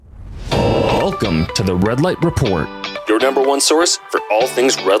Welcome to the Red Light Report, your number one source for all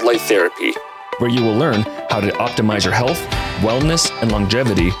things red light therapy, where you will learn how to optimize your health, wellness, and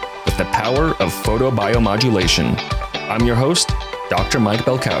longevity with the power of photobiomodulation. I'm your host, Dr. Mike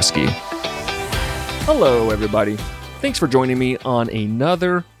Belkowski. Hello, everybody. Thanks for joining me on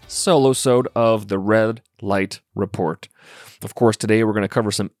another solo-sode of the Red Light Report. Of course, today we're going to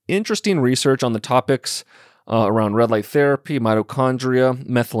cover some interesting research on the topics around red light therapy, mitochondria,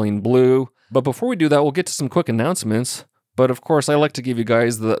 methylene blue. But before we do that, we'll get to some quick announcements. But of course, I like to give you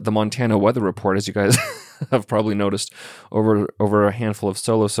guys the Montana weather report, as you guys have probably noticed over a handful of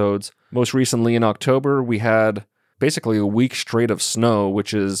solo-sodes. Most recently in October, we had basically a week straight of snow,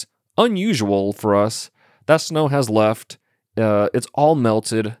 which is unusual for us. That snow has left. It's all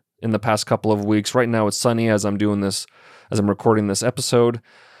melted in the past couple of weeks. Right now it's sunny as I'm recording this episode.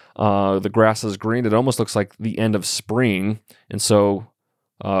 The grass is green. It almost looks like the end of spring. And so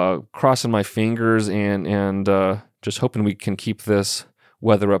crossing my fingers and just hoping we can keep this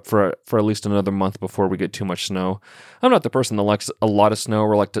weather up for at least another month before we get too much snow. I'm not the person that likes a lot of snow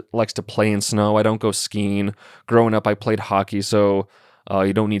or likes to play in snow. I don't go skiing. Growing up, I played hockey, so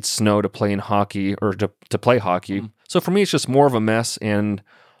you don't need snow to play in hockey or to play hockey. So for me, it's just more of a mess, and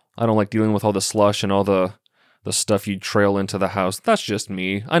I don't like dealing with all the slush and all the stuff you trail into the house. That's just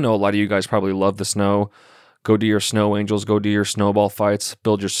me. I know a lot of you guys probably love the snow. Go do your snow angels, go do your snowball fights,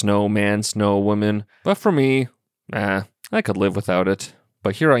 build your snowman, snow woman. But for me, I could live without it.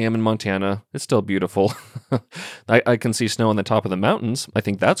 But here I am in Montana. It's still beautiful. I can see snow on the top of the mountains. I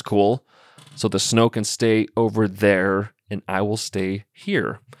think that's cool. So the snow can stay over there, and I will stay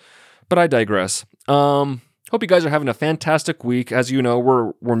here. But I digress. Hope you guys are having a fantastic week. As you know,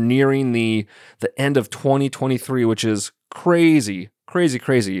 we're nearing the end of 2023, which is crazy.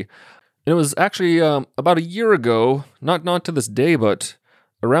 And it was actually about a year ago, not to this day, but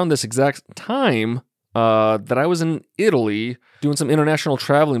around this exact time, that I was in Italy doing some international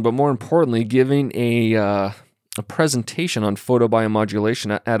traveling, but more importantly, giving a presentation on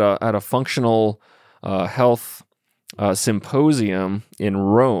photobiomodulation at a functional health symposium in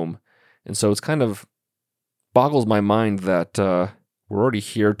Rome. And so it's kind of boggles my mind that we're already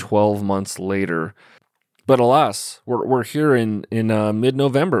here 12 months later. But alas, we're here in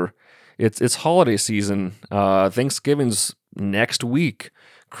mid-November. It's holiday season. Thanksgiving's next week.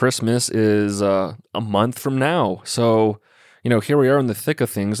 Christmas is a month from now. So, here we are in the thick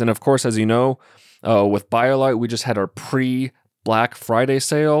of things. And of course, as you know, with BioLite, we just had our pre-Black Friday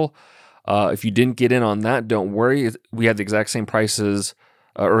sale. If you didn't get in on that, don't worry. We had the exact same prices,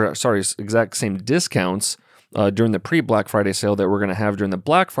 exact same discounts during the pre-Black Friday sale that we're going to have during the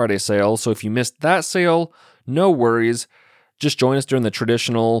Black Friday sale. So if you missed that sale, no worries. Just join us during the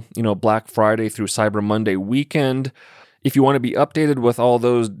traditional, Black Friday through Cyber Monday weekend. If you want to be updated with all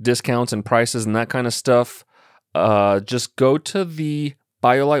those discounts and prices and that kind of stuff, just go to the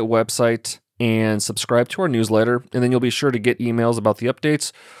BioLite website and subscribe to our newsletter, and then you'll be sure to get emails about the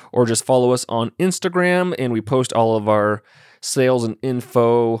updates, or just follow us on Instagram, and we post all of our sales and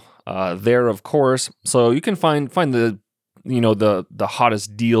info there, of course. So you can find the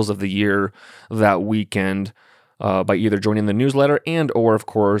hottest deals of the year that weekend by either joining the newsletter and or, of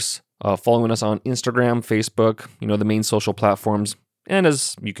course, following us on Instagram, Facebook, the main social platforms. And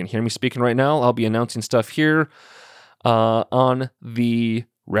as you can hear me speaking right now, I'll be announcing stuff here on the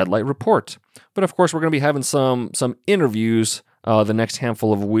Red Light Report. But of course, we're going to be having some interviews the next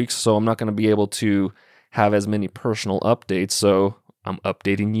handful of weeks, so I'm not going to be able to have as many personal updates. So I'm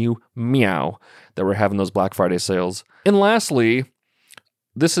updating you, meow, that we're having those Black Friday sales. And lastly,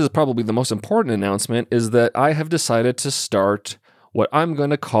 this is probably the most important announcement, is that I have decided to start what I'm going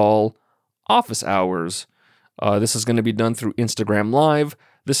to call office hours. This is going to be done through Instagram Live.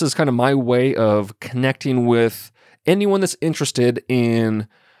 This is kind of my way of connecting with anyone that's interested in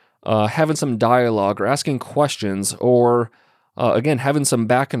having some dialogue or asking questions, or again, having some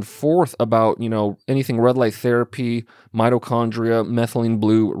back and forth about, anything red light therapy, mitochondria, methylene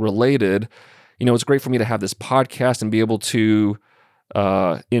blue related. It's great for me to have this podcast and be able to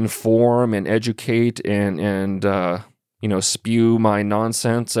inform and educate and spew my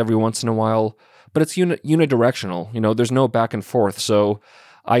nonsense every once in a while. But it's unidirectional. There's no back and forth. So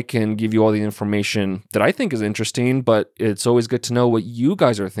I can give you all the information that I think is interesting, but it's always good to know what you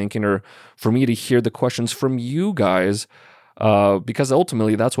guys are thinking, or for me to hear the questions from you guys, because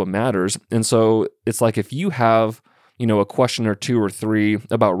ultimately that's what matters. And so it's like, if you have, a question or two or three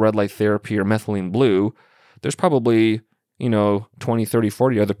about red light therapy or methylene blue, there's probably, 20, 30,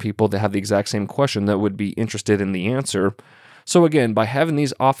 40 other people that have the exact same question that would be interested in the answer. So again, by having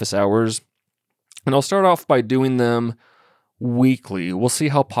these office hours, and I'll start off by doing them weekly. We'll see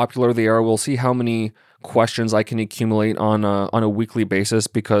how popular they are. We'll see how many questions I can accumulate on a weekly basis,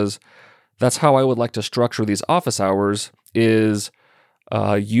 because that's how I would like to structure these office hours is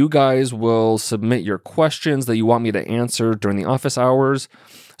you guys will submit your questions that you want me to answer during the office hours.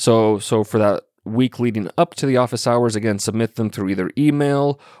 So for that week leading up to the office hours, again, submit them through either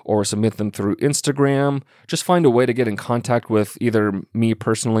email or submit them through Instagram. Just find a way to get in contact with either me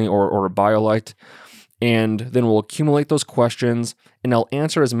personally or BioLite. And then we'll accumulate those questions, and I'll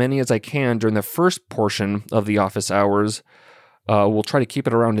answer as many as I can during the first portion of the office hours. We'll try to keep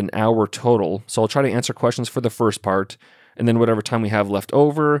it around an hour total. So I'll try to answer questions for the first part, and then whatever time we have left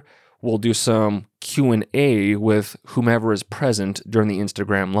over, we'll do some Q&A with whomever is present during the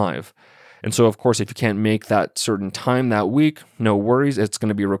Instagram Live. And so, of course, if you can't make that certain time that week, no worries. It's going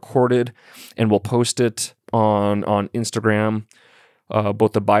to be recorded, and we'll post it on Instagram,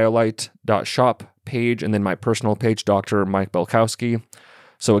 both the biolite.shop page and then my personal page, Dr. Mike Belkowski.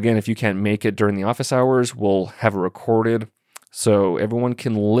 So again, if you can't make it during the office hours, we'll have it recorded so everyone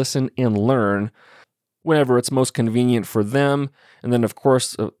can listen and learn whenever it's most convenient for them. And then, of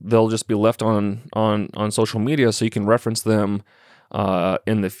course, they'll just be left on social media so you can reference them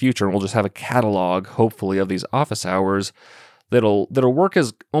in the future. And we'll just have a catalog, hopefully, of these office hours that'll work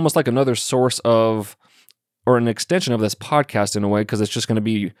as almost like another source of, or an extension of this podcast in a way, because it's just going to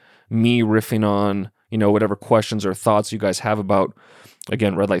be me riffing on, whatever questions or thoughts you guys have about,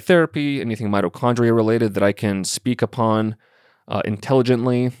 again, red light therapy, anything mitochondria related that I can speak upon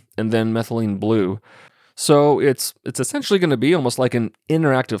intelligently, and then methylene blue. So it's essentially going to be almost like an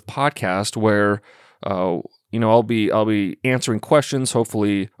interactive podcast where, I'll be answering questions,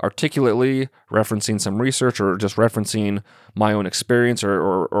 hopefully articulately, referencing some research or just referencing my own experience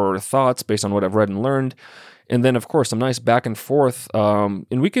or thoughts based on what I've read and learned. And then, of course, some nice back and forth.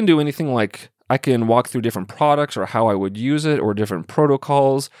 And we can do anything like I can walk through different products or how I would use it or different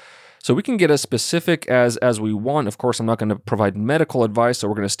protocols. So we can get as specific as we want. Of course, I'm not going to provide medical advice, so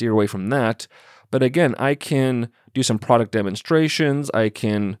we're going to steer away from that. But again, I can do some product demonstrations. I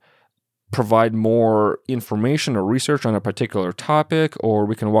can provide more information or research on a particular topic, or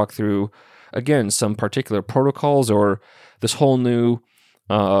we can walk through, again, some particular protocols or this whole new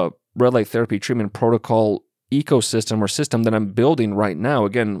red light therapy treatment protocol ecosystem or system that I'm building right now.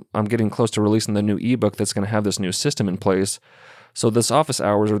 Again, I'm getting close to releasing the new ebook that's going to have this new system in place. So these office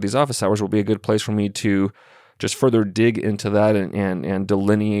hours will be a good place for me to just further dig into that and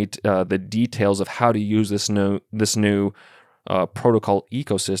delineate the details of how to use this new protocol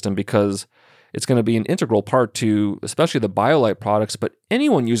ecosystem, because it's going to be an integral part to especially the BioLite products, but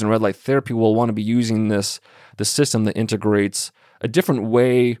anyone using red light therapy will want to be using the system that integrates a different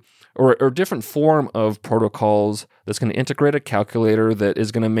way or a different form of protocols that's going to integrate a calculator that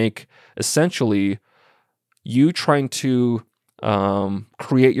is going to make essentially you trying to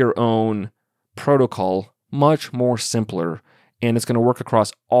create your own protocol much more simpler. And it's going to work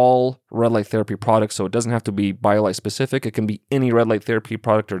across all red light therapy products, so it doesn't have to be BioLite specific. It can be any red light therapy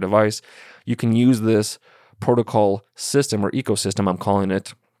product or device. You can use this protocol system or ecosystem, I'm calling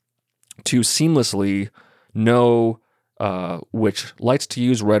it, to seamlessly know which lights to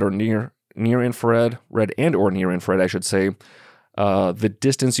use, red or near infrared, red and or near infrared, I should say. The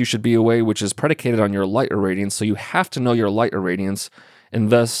distance you should be away, which is predicated on your light irradiance. So you have to know your light irradiance. And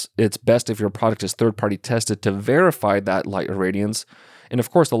thus, it's best if your product is third-party tested to verify that light irradiance. And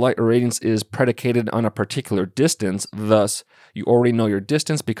of course, the light irradiance is predicated on a particular distance. Thus, you already know your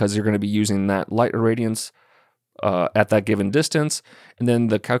distance because you're going to be using that light irradiance at that given distance. And then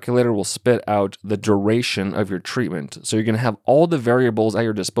the calculator will spit out the duration of your treatment. So you're going to have all the variables at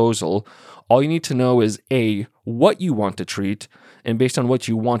your disposal. All you need to know is A, what you want to treat. And based on what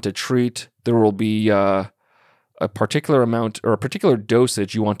you want to treat, there will be a particular amount or a particular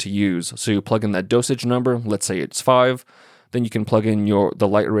dosage you want to use. So you plug in that dosage number, let's say it's 5, then you can plug in the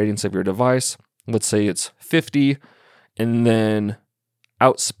light irradiance of your device, let's say it's 50, and then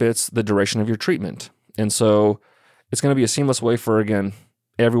outspits the duration of your treatment. And so it's going to be a seamless way for, again,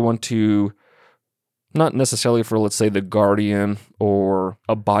 everyone to, not necessarily for, let's say, the Guardian or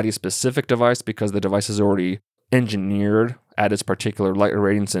a body-specific device, because the device is already engineered at its particular light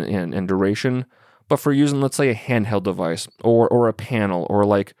irradiance and duration, but for using, let's say, a handheld device or a panel or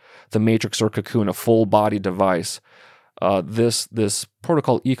like the Matrix or Cocoon, a full body device, this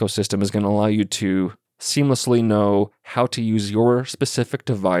protocol ecosystem is going to allow you to seamlessly know how to use your specific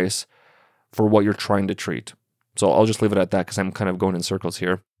device for what you're trying to treat. So I'll just leave it at that because I'm kind of going in circles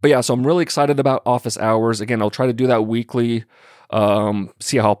here. But yeah, so I'm really excited about office hours. Again, I'll try to do that weekly,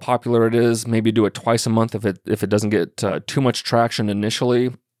 see how popular it is, maybe do it twice a month if it doesn't get too much traction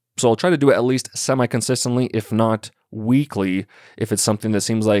initially. So I'll try to do it at least semi-consistently, if not weekly if it's something that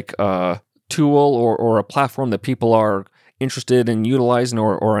seems like a tool or a platform that people are interested in utilizing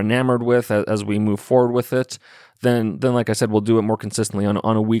or enamored with as we move forward with it. Then like I said, we'll do it more consistently on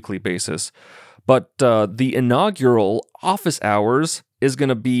a weekly basis. But the inaugural office hours is going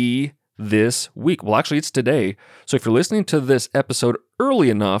to be this week. Well, actually, it's today. So if you're listening to this episode early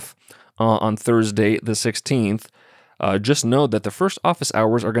enough on Thursday, the 16th, just know that the first office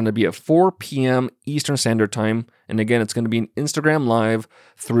hours are going to be at 4 p.m. Eastern Standard Time. And again, it's going to be an Instagram Live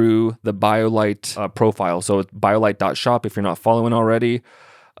through the BioLight profile. So it's biolight.shop if you're not following already.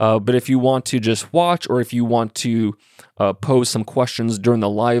 But if you want to just watch, or if you want to pose some questions during the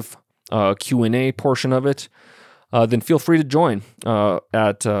live Q&A portion of it, then feel free to join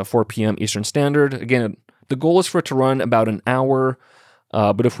at 4 p.m. Eastern Standard. Again, the goal is for it to run about an hour,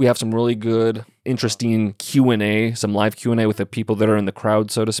 but if we have some really good, interesting Q&A, some live Q&A with the people that are in the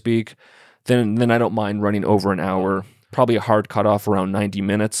crowd, so to speak, then I don't mind running over an hour. Probably a hard cutoff around 90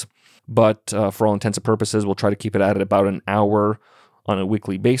 minutes, but for all intents and purposes, we'll try to keep it at about an hour on a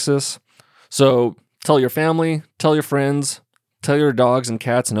weekly basis. So tell your family, tell your friends, tell your dogs and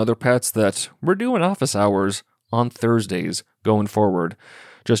cats and other pets that we're doing office hours on Thursdays going forward.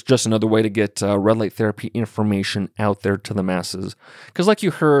 Just another way to get red light therapy information out there to the masses. Because like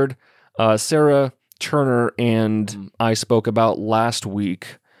you heard, Sarah Turner and I spoke about last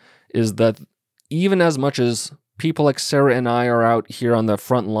week, is that even as much as people like Sarah and I are out here on the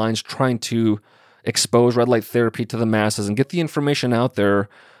front lines trying to expose red light therapy to the masses and get the information out there,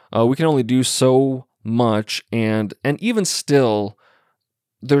 we can only do so much. And even still,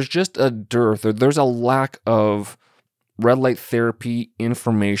 there's just a dearth, or there's a lack of red light therapy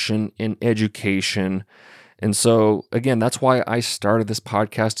information and education. And so, again, that's why I started this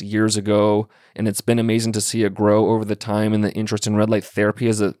podcast years ago, and it's been amazing to see it grow over the time, and the interest in red light therapy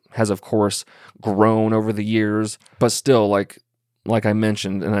as it has, of course, grown over the years. But still, like I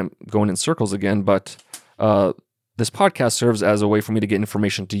mentioned, and I'm going in circles again, but this podcast serves as a way for me to get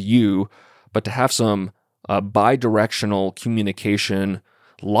information to you, but to have some bi-directional communication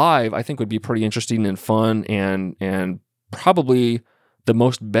live, I think would be pretty interesting and fun, and probably the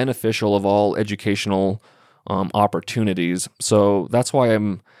most beneficial of all educational opportunities. So that's why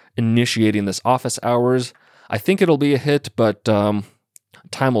I'm initiating this office hours. I think it'll be a hit, but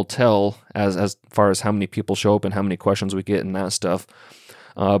time will tell as far as how many people show up and how many questions we get and that stuff.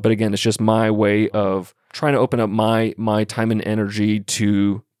 But again, it's just my way of trying to open up my time and energy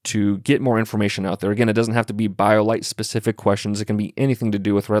to get more information out there. Again, it doesn't have to be BioLight specific questions. It can be anything to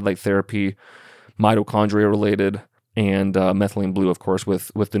do with red light therapy, mitochondria related, and methylene blue, of course,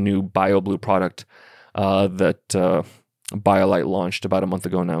 with the new BioBlue product that BioLight launched about a month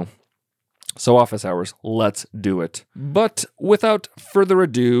ago now. So office hours, let's do it. But without further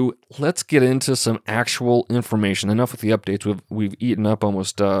ado, let's get into some actual information. Enough with the updates. We've eaten up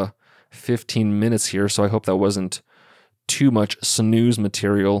almost 15 minutes here, so I hope that wasn't too much snooze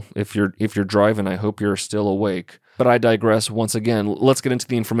material. If you're driving, I hope you're still awake. But I digress once again. Let's get into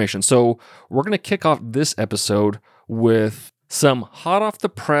the information. So we're going to kick off this episode with some hot off the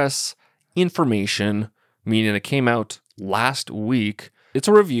press information, meaning it came out last week. It's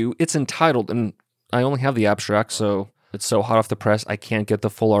a review. It's entitled, and I only have the abstract, so it's so hot off the press I can't get the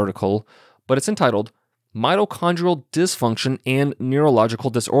full article, but it's entitled Mitochondrial Dysfunction and Neurological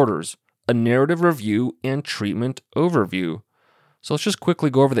Disorders, a Narrative Review and Treatment Overview. So let's just quickly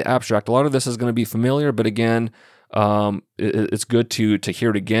go over the abstract. A lot of this is going to be familiar, but again, it's good to hear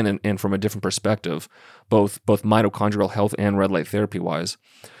it again and from a different perspective, both mitochondrial health and red light therapy wise.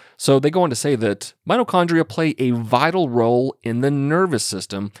 So they go on to say that mitochondria play a vital role in the nervous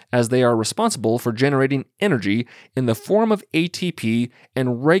system as they are responsible for generating energy in the form of ATP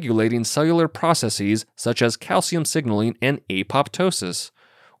and regulating cellular processes such as calcium signaling and apoptosis,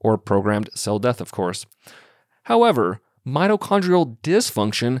 or programmed cell death, of course. However, mitochondrial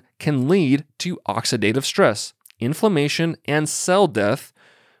dysfunction can lead to oxidative stress, inflammation, and cell death,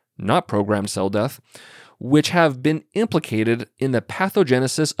 not programmed cell death, which have been implicated in the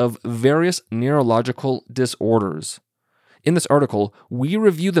pathogenesis of various neurological disorders. In this article, we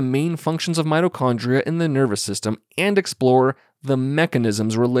review the main functions of mitochondria in the nervous system and explore the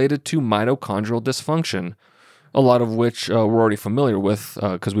mechanisms related to mitochondrial dysfunction, a lot of which we're already familiar with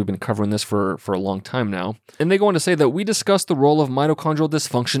because we've been covering this for a long time now. And they go on to say that we discuss the role of mitochondrial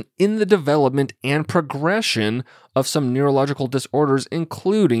dysfunction in the development and progression of some neurological disorders,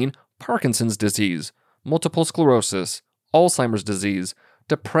 including Parkinson's disease, multiple sclerosis, Alzheimer's disease,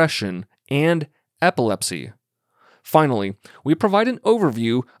 depression, and epilepsy. Finally, we provide an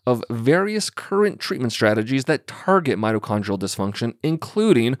overview of various current treatment strategies that target mitochondrial dysfunction,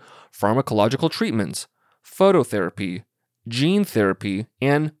 including pharmacological treatments, phototherapy, gene therapy,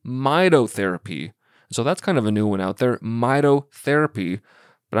 and mitotherapy. So that's kind of a new one out there, mitotherapy,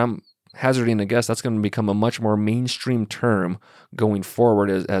 but I'm hazarding a guess that's going to become a much more mainstream term going forward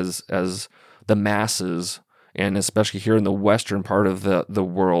as the masses, and especially here in the western part of the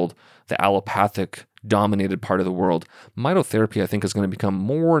world, the allopathic dominated part of the world. Mitotherapy, I think, is going to become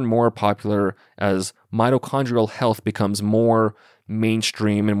more and more popular as mitochondrial health becomes more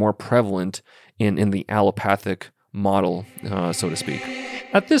mainstream and more prevalent in the allopathic model, so to speak.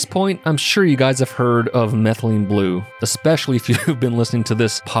 At this point, I'm sure you guys have heard of Methylene Blue, especially if you've been listening to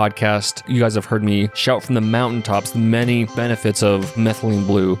this podcast. You guys have heard me shout from the mountaintops the many benefits of Methylene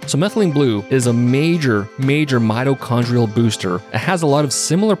Blue. So Methylene Blue is a major mitochondrial booster. It has a lot of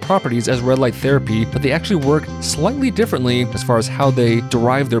similar properties as red light therapy, but they actually work slightly differently as far as how they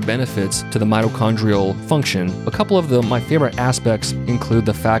derive their benefits to the mitochondrial function. A couple of my favorite aspects include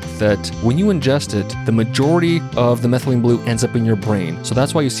the fact that when you ingest it, the majority of the Methylene Blue ends up in your brain. So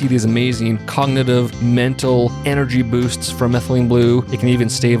that's why you see these amazing cognitive, mental energy boosts from Methylene Blue. It can even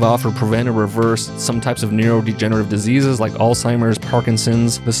stave off or prevent or reverse some types of neurodegenerative diseases like Alzheimer's,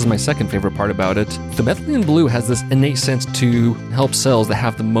 Parkinson's. This is my second favorite part about it. The Methylene Blue has this innate sense to help cells that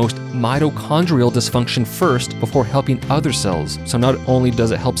have the most mitochondrial dysfunction first before helping other cells. So not only does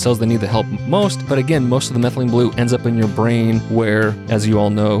it help cells that need the help most, but again, most of the Methylene Blue ends up in your brain where, as you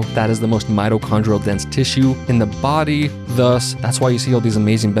all know, that is the most mitochondrial dense tissue in the body. Thus, that's why you see all these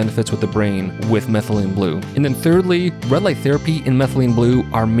amazing benefits with the brain with Methylene Blue. And then thirdly, red light therapy and Methylene Blue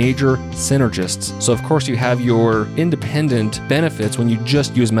are major synergists. So of course you have your independent benefits when you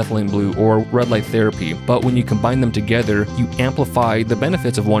just use Methylene Blue or red light therapy, but when you combine them together, you amplify the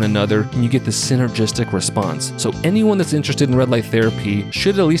benefits of one another and you get the synergistic response. So anyone that's interested in red light therapy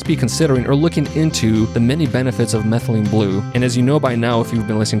should at least be considering or looking into the many benefits of Methylene Blue. And as you know by now, if you've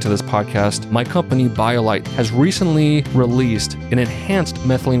been listening to this podcast, my company BioLite has recently released an enhanced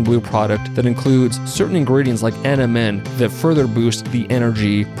Methylene Blue product that includes certain ingredients like NMN that further boost the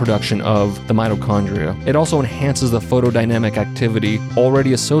energy production of the mitochondria. It also enhances the photodynamic activity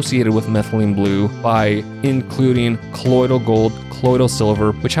already associated with Methylene Blue by including colloidal gold, colloidal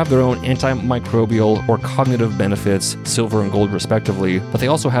silver, which have their own antimicrobial or cognitive benefits, silver and gold respectively, but they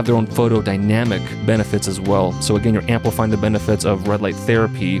also have their own photodynamic benefits as well. So again, you're amplifying the benefits of red light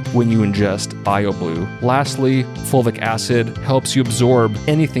therapy when you ingest BioBlue. Lastly, fulvic acid helps you absorb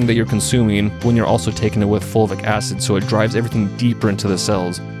anything that you're consuming when you're also taking it with fulvic acid, so it drives everything deeper into the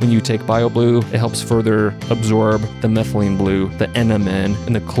cells. When you take BioBlue, it helps further absorb the Methylene Blue, the NMN,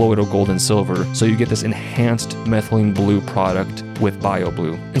 and the colloidal gold and silver, so you get this enhanced Methylene Blue product with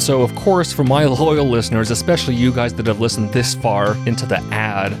BioBlue. And so, of course, for my loyal listeners, especially you guys that have listened this far into the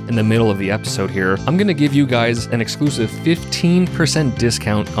ad in the middle of the episode here, I'm going to give you guys an exclusive 15%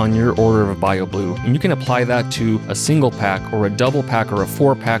 discount on your order of BioBlue. And you can apply that to a single pack or a double pack or a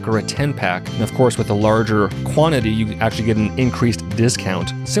 4-pack or a 10-pack. And of course, with a larger quantity, you actually get an increased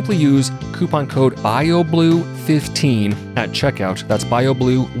discount. Simply use coupon code BioBlue15 at checkout. That's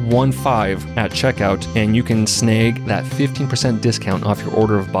BioBlue15 at checkout, and you can snag that 15% discount off your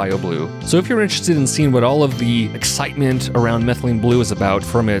order of BioBlue. So if you're interested in seeing what all of the excitement around Methylene Blue is about,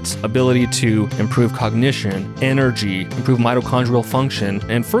 from its ability to improve cognition, energy, improve mitochondrial function,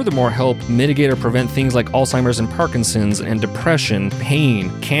 and furthermore help mitigate or prevent things like Alzheimer's and Parkinson's and depression, pain,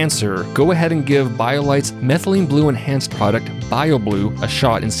 cancer, go ahead and give BioLite's Methylene Blue enhanced product, BioBlue, a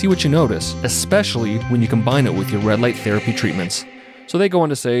shot and see what you notice, especially when you combine it with your red light therapy treatments. So they go on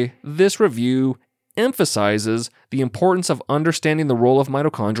to say, this review emphasizes the importance of understanding the role of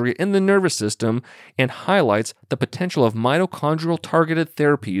mitochondria in the nervous system and highlights the potential of mitochondrial targeted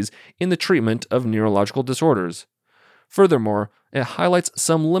therapies in the treatment of neurological disorders. Furthermore, it highlights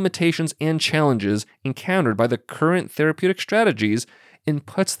some limitations and challenges encountered by the current therapeutic strategies and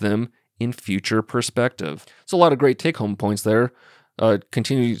puts them in future perspective. So a lot of great take-home points there.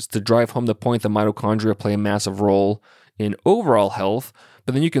 Continues to drive home the point that mitochondria play a massive role in overall health,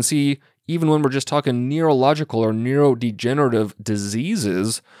 but then you can see even when we're just talking neurological or neurodegenerative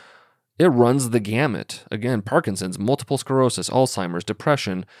diseases, it runs the gamut. Again, Parkinson's, multiple sclerosis, Alzheimer's,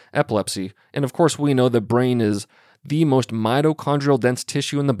 depression, epilepsy, and of course we know the brain is the most mitochondrial dense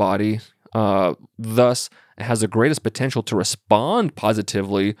tissue in the body. Thus, it has the greatest potential to respond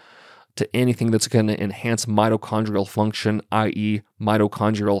positively to anything that's going to enhance mitochondrial function, i.e.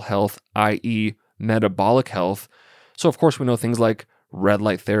 mitochondrial health, i.e. metabolic health. So of course we know things like red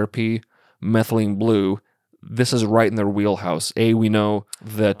light therapy, Methylene Blue, this is right in their wheelhouse. We know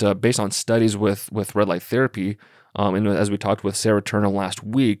that based on studies with red light therapy, and as we talked with Sarah Turner last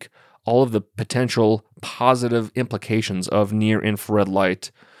week, all of the potential positive implications of near-infrared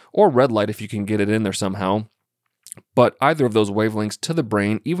light or red light if you can get it in there somehow. But either of those wavelengths to the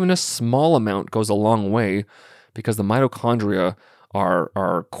brain, even a small amount, goes a long way because the mitochondria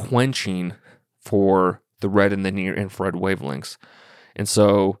are quenching for the red and the near infrared wavelengths. And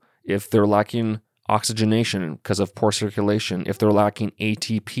so if they're lacking oxygenation because of poor circulation, if they're lacking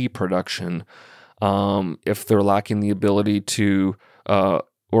ATP production, if they're lacking the ability to,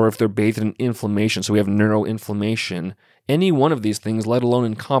 or if they're bathed in inflammation, so we have neuroinflammation, any one of these things, let alone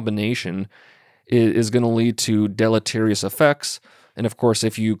in combination, is going to lead to deleterious effects. And of course,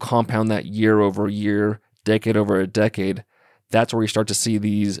 if you compound that year over year, decade over a decade, that's where you start to see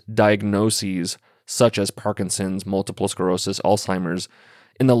these diagnoses such as Parkinson's, multiple sclerosis, Alzheimer's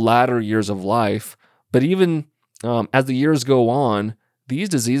in the latter years of life. But even as the years go on, these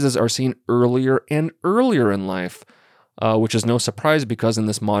diseases are seen earlier and earlier in life, which is no surprise because in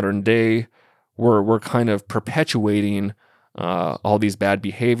this modern day, we're kind of perpetuating all these bad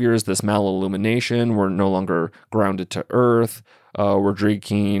behaviors, this malillumination. We're no longer grounded to earth. We're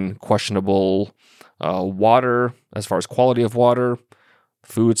drinking questionable water as far as quality of water,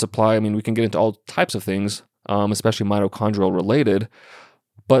 food supply. I mean, we can get into all types of things, especially mitochondrial related.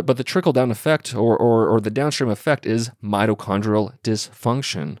 But the trickle-down effect or the downstream effect is mitochondrial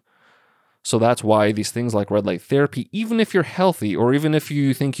dysfunction. So that's why these things like red light therapy, even if you're healthy or even if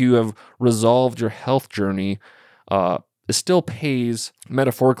you think you have resolved your health journey, it still pays,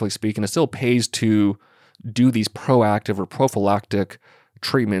 metaphorically speaking, it still pays to do these proactive or prophylactic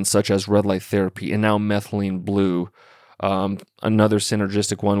treatments such as red light therapy and now methylene blue. Another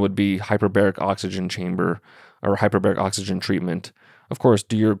synergistic one would be hyperbaric oxygen chamber or hyperbaric oxygen treatment. Of course,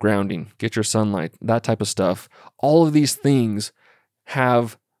 do your grounding, get your sunlight, that type of stuff. All of these things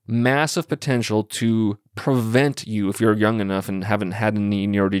have massive potential to prevent you, if you're young enough and haven't had any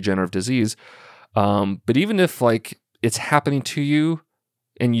neurodegenerative disease. But even if it's happening to you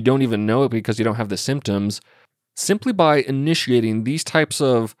and you don't even know it because you don't have the symptoms, simply by initiating these types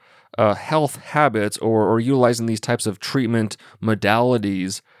of health habits or utilizing these types of treatment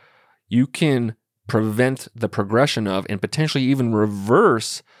modalities, you can prevent the progression of and potentially even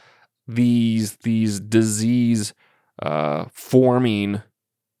reverse these disease forming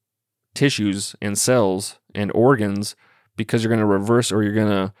tissues and cells and organs, because you're going to reverse or you're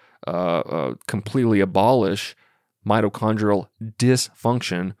going to completely abolish mitochondrial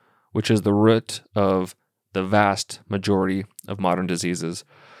dysfunction, which is the root of the vast majority of modern diseases.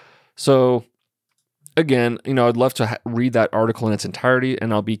 So again, I'd love to read that article in its entirety,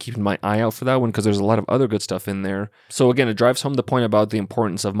 and I'll be keeping my eye out for that one because there's a lot of other good stuff in there. So again, it drives home the point about the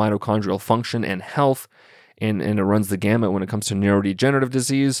importance of mitochondrial function and health, and it runs the gamut when it comes to neurodegenerative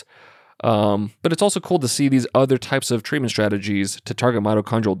disease. But it's also cool to see these other types of treatment strategies to target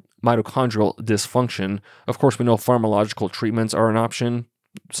mitochondrial dysfunction. Of course, we know pharmacological treatments are an option.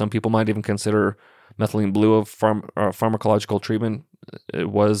 Some people might even consider methylene blue a pharmacological treatment. It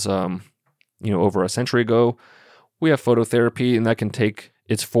was, over a century ago. We have phototherapy, and that can take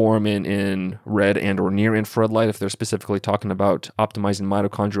its form in red and or near infrared light if they're specifically talking about optimizing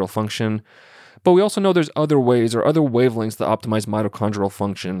mitochondrial function. But we also know there's other ways or other wavelengths that optimize mitochondrial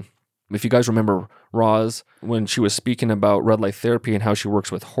function. If you guys remember Roz, when she was speaking about red light therapy and how she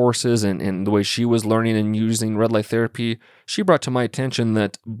works with horses and the way she was learning and using red light therapy, she brought to my attention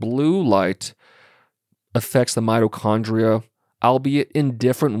that blue light affects the mitochondria, albeit in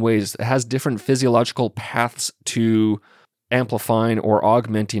different ways. It has different physiological paths to amplifying or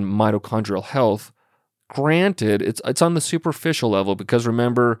augmenting mitochondrial health. Granted, it's on the superficial level because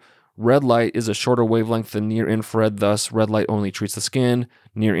remember, red light is a shorter wavelength than near infrared, thus red light only treats the skin,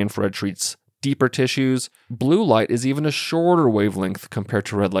 near infrared treats deeper tissues. Blue light is even a shorter wavelength compared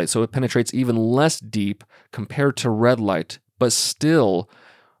to red light, so it penetrates even less deep compared to red light. But still,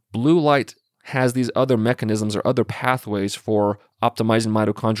 blue light has these other mechanisms or other pathways for optimizing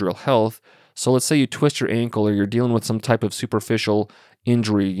mitochondrial health. So let's say you twist your ankle or you're dealing with some type of superficial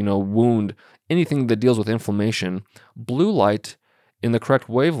injury, wound, anything that deals with inflammation. Blue light in the correct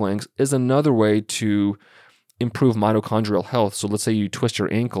wavelengths is another way to improve mitochondrial health. So let's say you twist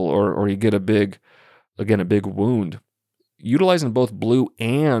your ankle or you get a big wound. Utilizing both blue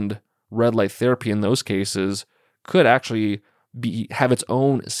and red light therapy in those cases could actually have its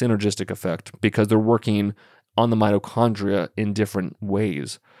own synergistic effect because they're working on the mitochondria in different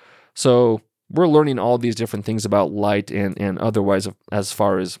ways. So we're learning all these different things about light and otherwise as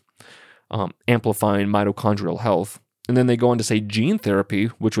far as amplifying mitochondrial health. And then they go on to say gene therapy,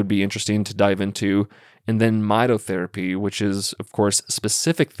 which would be interesting to dive into, and then mitotherapy, which is, of course,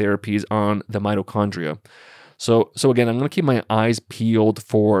 specific therapies on the mitochondria. So again, I'm going to keep my eyes peeled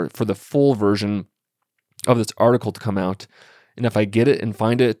for the full version of this article to come out. And if I get it and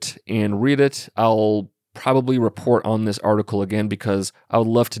find it and read it, I'll probably report on this article again because I would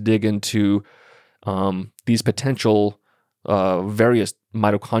love to dig into these potential various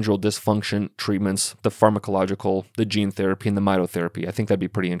mitochondrial dysfunction treatments, the pharmacological, the gene therapy, and the mitotherapy. I think that'd be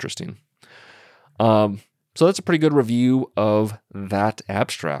pretty interesting. So that's a pretty good review of that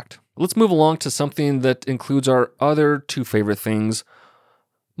abstract. Let's move along to something that includes our other two favorite things,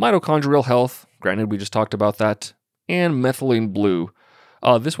 mitochondrial health. Granted, we just talked about that, and methylene blue.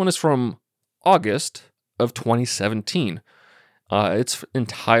 This one is from August of 2017. It's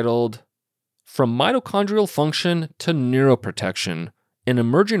entitled From Mitochondrial Function to Neuroprotection, an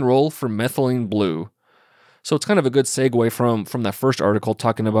Emerging Role for Methylene Blue. So it's kind of a good segue from that first article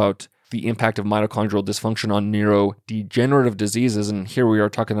talking about the impact of mitochondrial dysfunction on neurodegenerative diseases, and here we are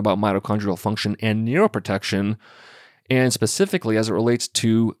talking about mitochondrial function and neuroprotection, and specifically as it relates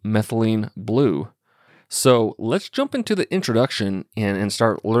to methylene blue. So let's jump into the introduction and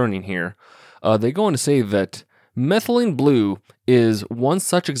start learning here. They go on to say that methylene blue is one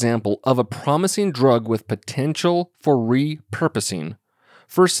such example of a promising drug with potential for repurposing.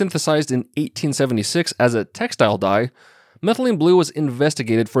 First synthesized in 1876 as a textile dye, methylene blue was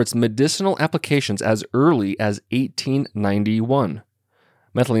investigated for its medicinal applications as early as 1891.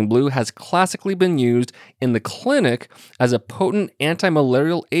 Methylene blue has classically been used in the clinic as a potent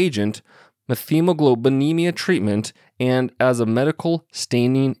anti-malarial agent, methemoglobinemia treatment, and as a medical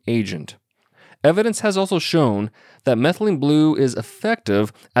staining agent. Evidence has also shown that methylene blue is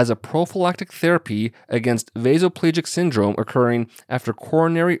effective as a prophylactic therapy against vasoplegic syndrome occurring after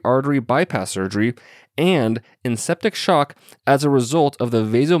coronary artery bypass surgery and in septic shock as a result of the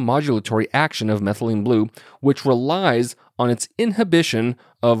vasomodulatory action of methylene blue, which relies on its inhibition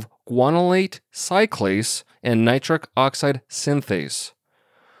of guanylate cyclase and nitric oxide synthase.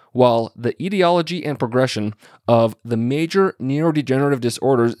 While the etiology and progression of the major neurodegenerative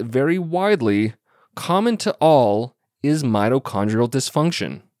disorders vary widely, common to all is mitochondrial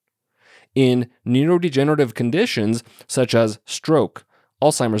dysfunction. In neurodegenerative conditions such as stroke,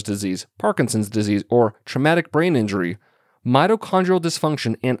 Alzheimer's disease, Parkinson's disease, or traumatic brain injury, mitochondrial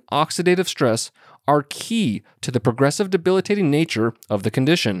dysfunction and oxidative stress are key to the progressive debilitating nature of the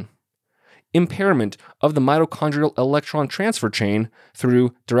condition. Impairment of the mitochondrial electron transfer chain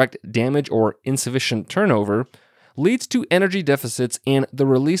through direct damage or insufficient turnover leads to energy deficits and the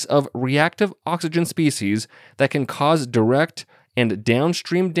release of reactive oxygen species that can cause direct and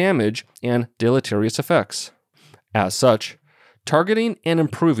downstream damage and deleterious effects. As such, targeting and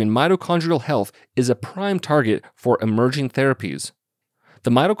improving mitochondrial health is a prime target for emerging therapies.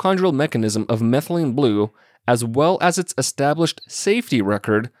 The mitochondrial mechanism of methylene blue, as well as its established safety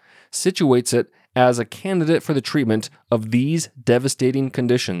record, situates it as a candidate for the treatment of these devastating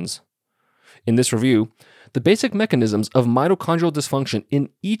conditions. In this review, the basic mechanisms of mitochondrial dysfunction in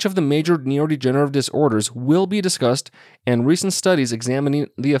each of the major neurodegenerative disorders will be discussed, and recent studies examining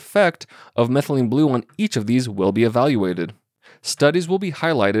the effect of methylene blue on each of these will be evaluated. Studies will be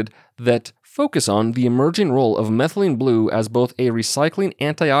highlighted that focus on the emerging role of methylene blue as both a recycling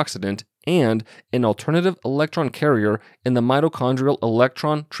antioxidant and an alternative electron carrier in the mitochondrial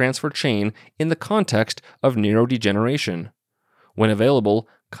electron transfer chain in the context of neurodegeneration. When available,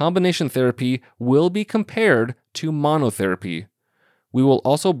 combination therapy will be compared to monotherapy. We will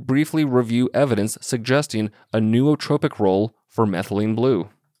also briefly review evidence suggesting a nootropic role for methylene blue.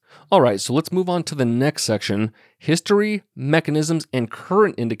 All right, so let's move on to the next section, history, mechanisms, and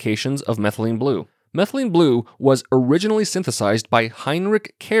current indications of methylene blue. Methylene blue was originally synthesized by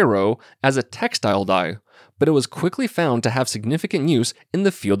Heinrich Caro as a textile dye, but it was quickly found to have significant use in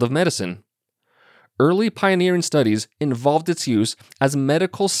the field of medicine. Early pioneering studies involved its use as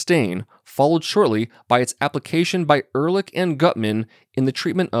medical stain, followed shortly by its application by Ehrlich and Gutmann in the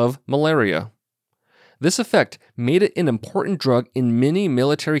treatment of malaria. This effect made it an important drug in many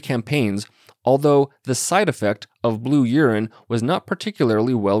military campaigns, although the side effect of blue urine was not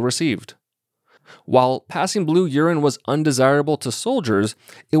particularly well received. While passing blue urine was undesirable to soldiers,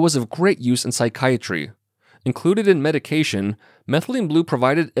 it was of great use in psychiatry. Included in medication, methylene blue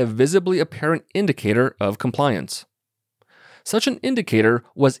provided a visibly apparent indicator of compliance. Such an indicator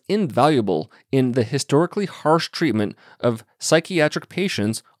was invaluable in the historically harsh treatment of psychiatric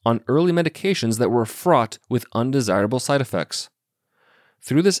patients on early medications that were fraught with undesirable side effects.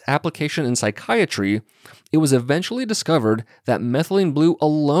 Through this application in psychiatry, it was eventually discovered that methylene blue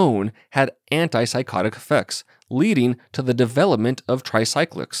alone had antipsychotic effects, leading to the development of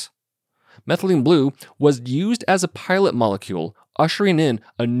tricyclics. Methylene blue was used as a pilot molecule, ushering in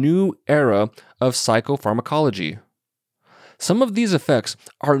a new era of psychopharmacology. Some of these effects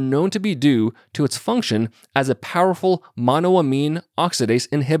are known to be due to its function as a powerful monoamine oxidase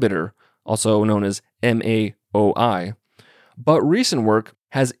inhibitor, also known as MAOI. But recent work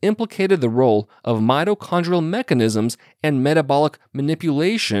has implicated the role of mitochondrial mechanisms and metabolic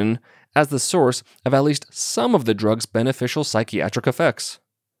manipulation as the source of at least some of the drug's beneficial psychiatric effects.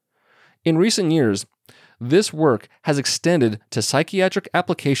 In recent years, this work has extended to psychiatric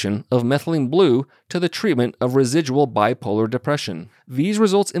application of methylene blue to the treatment of residual bipolar depression. These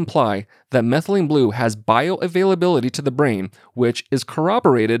results imply that methylene blue has bioavailability to the brain, which is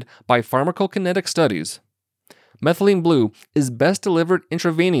corroborated by pharmacokinetic studies. Methylene blue is best delivered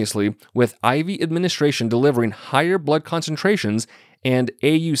intravenously with IV administration delivering higher blood concentrations and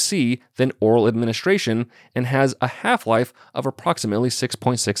AUC than oral administration and has a half-life of approximately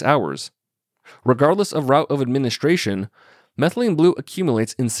 6.6 hours. Regardless of route of administration, methylene blue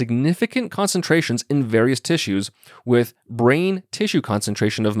accumulates in significant concentrations in various tissues, with brain tissue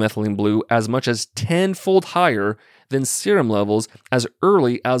concentration of methylene blue as much as 10-fold higher than serum levels as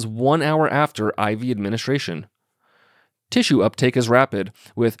early as 1 hour after IV administration. Tissue uptake is rapid,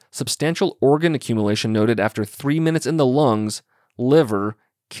 with substantial organ accumulation noted after 3 minutes in the lungs, liver,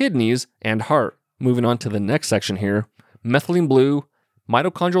 kidneys, and heart. Moving on to the next section here, methylene blue,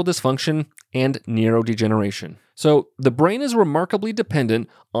 mitochondrial dysfunction, and neurodegeneration. So the brain is remarkably dependent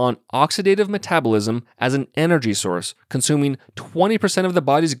on oxidative metabolism as an energy source, consuming 20% of the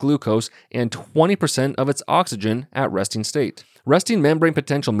body's glucose and 20% of its oxygen at resting state. Resting membrane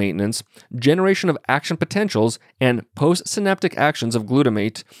potential maintenance, generation of action potentials, and postsynaptic actions of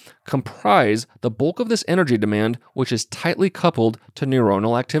glutamate comprise the bulk of this energy demand, which is tightly coupled to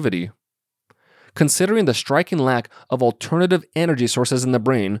neuronal activity. Considering the striking lack of alternative energy sources in the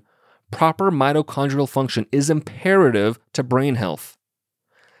brain, proper mitochondrial function is imperative to brain health.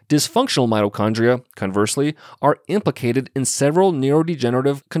 Dysfunctional mitochondria, conversely, are implicated in several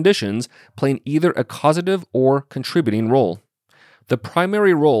neurodegenerative conditions, playing either a causative or contributing role. The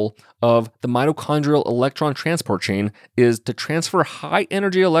primary role of the mitochondrial electron transport chain is to transfer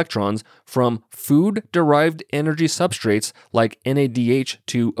high-energy electrons from food-derived energy substrates like NADH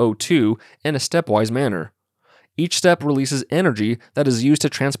to O2 in a stepwise manner. Each step releases energy that is used to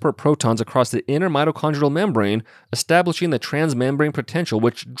transport protons across the inner mitochondrial membrane, establishing the transmembrane potential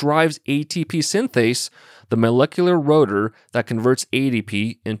which drives ATP synthase, the molecular rotor that converts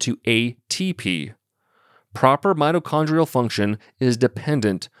ADP into ATP. Proper mitochondrial function is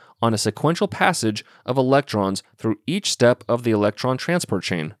dependent on a sequential passage of electrons through each step of the electron transport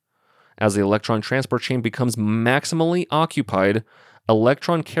chain. As the electron transport chain becomes maximally occupied,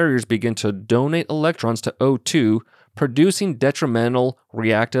 electron carriers begin to donate electrons to O2, producing detrimental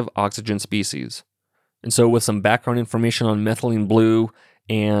reactive oxygen species. And so with some background information on methylene blue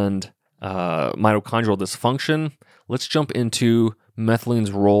and mitochondrial dysfunction, let's jump into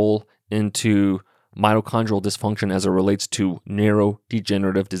methylene's role into mitochondrial dysfunction as it relates to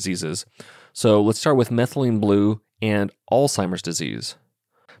neurodegenerative diseases. So let's start with methylene blue and Alzheimer's disease.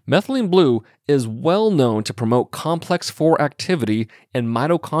 Methylene blue is well known to promote complex 4 activity and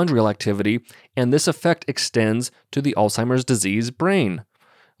mitochondrial activity, and this effect extends to the Alzheimer's disease brain.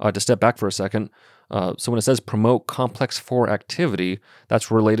 To step back for a second, so when it says promote complex 4 activity,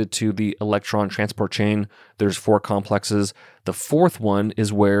 that's related to the electron transport chain. There's 4 complexes. The 4th one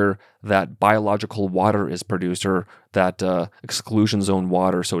is where that biological water is produced, or that exclusion zone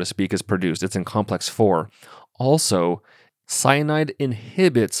water, so to speak, is produced. It's in complex 4. Also, cyanide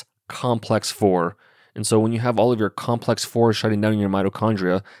inhibits complex 4. And so when you have all of your complex 4 shutting down in your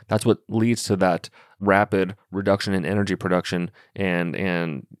mitochondria, that's what leads to that rapid reduction in energy production,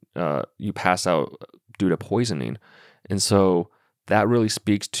 and you pass out due to poisoning. And so that really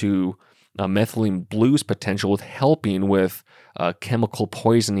speaks to methylene blue's potential with helping with chemical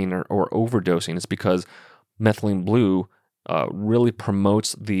poisoning or overdosing. It's because methylene blue really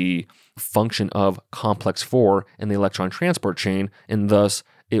promotes the function of complex 4 in the electron transport chain, and thus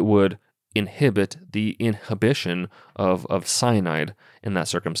it would inhibit the inhibition of cyanide in that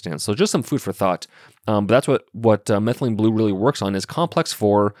circumstance. So just some food for thought. But that's what methylene blue really works on, is complex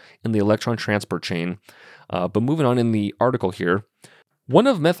 4 in the electron transport chain. But moving on in the article here, one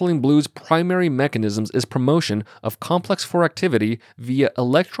of methylene blue's primary mechanisms is promotion of complex 4 activity via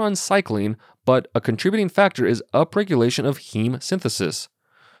electron cycling, but a contributing factor is upregulation of heme synthesis.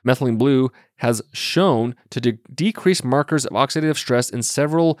 Methylene blue has shown to decrease markers of oxidative stress in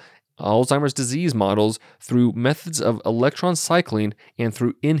several Alzheimer's disease models through methods of electron cycling and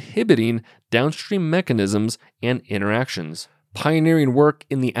through inhibiting downstream mechanisms and interactions. Pioneering work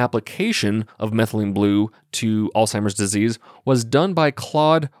in the application of methylene blue to Alzheimer's disease was done by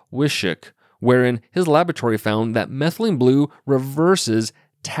Claude Wischik, wherein his laboratory found that methylene blue reverses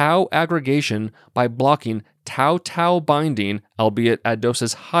tau aggregation by blocking tau-tau binding, albeit at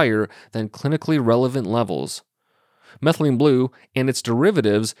doses higher than clinically relevant levels. Methylene blue and its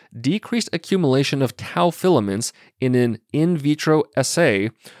derivatives decreased accumulation of tau filaments in an in vitro assay,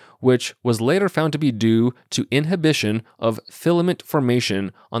 which was later found to be due to inhibition of filament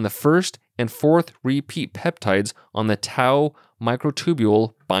formation on the first and fourth repeat peptides on the tau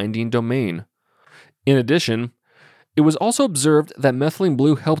microtubule binding domain. In addition, it was also observed that methylene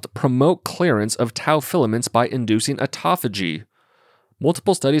blue helped promote clearance of tau filaments by inducing autophagy.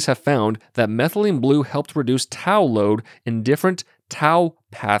 Multiple studies have found that methylene blue helped reduce tau load in different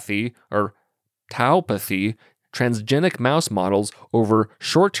taupathy transgenic mouse models over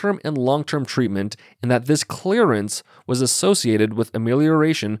short-term and long-term treatment, and that this clearance was associated with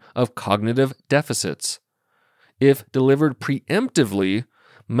amelioration of cognitive deficits. If delivered preemptively,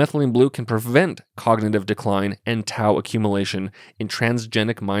 methylene blue can prevent cognitive decline and tau accumulation in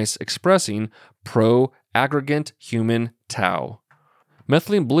transgenic mice expressing pro-aggregant human tau.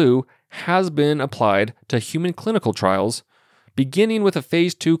 Methylene blue has been applied to human clinical trials, beginning with a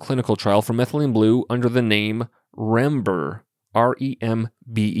phase 2 clinical trial for methylene blue under the name REMBER,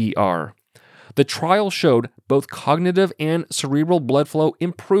 R-E-M-B-E-R. The trial showed both cognitive and cerebral blood flow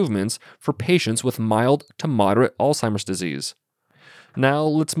improvements for patients with mild to moderate Alzheimer's disease. Now,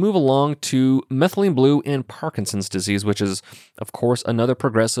 let's move along to methylene blue and Parkinson's disease, which is, of course, another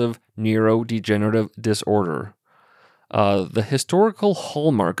progressive neurodegenerative disorder. The historical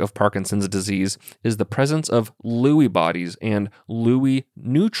hallmark of Parkinson's disease is the presence of Lewy bodies and Lewy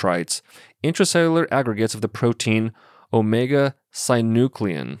neutrites, intracellular aggregates of the protein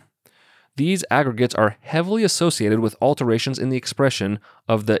omega-synuclein. These aggregates are heavily associated with alterations in the expression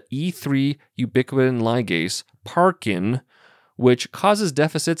of the E3 ubiquitin ligase, Parkin, which causes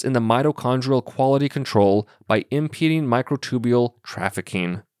deficits in the mitochondrial quality control by impeding microtubule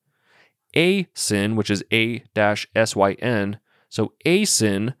trafficking. A-syn, which is A-SYN, so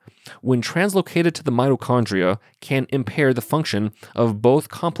A-syn, when translocated to the mitochondria, can impair the function of both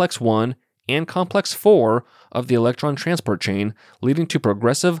complex 1 and complex 4 of the electron transport chain, leading to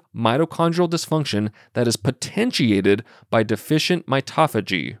progressive mitochondrial dysfunction that is potentiated by deficient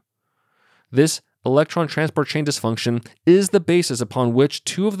mitophagy. This electron transport chain dysfunction is the basis upon which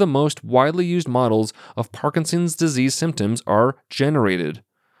two of the most widely used models of Parkinson's disease symptoms are generated.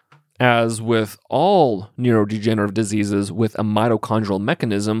 As with all neurodegenerative diseases with a mitochondrial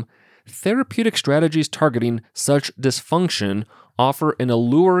mechanism, therapeutic strategies targeting such dysfunction offer an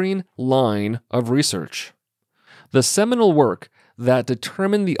alluring line of research. The seminal work that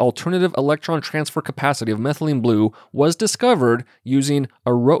determined the alternative electron transfer capacity of methylene blue was discovered using a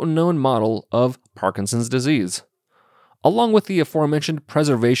rotenone model of Parkinson's disease. Along with the aforementioned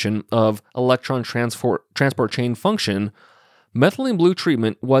preservation of electron transport chain function, methylene blue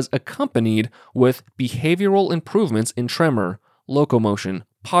treatment was accompanied with behavioral improvements in tremor, locomotion,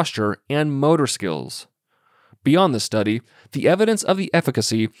 posture, and motor skills. Beyond the study, the evidence of the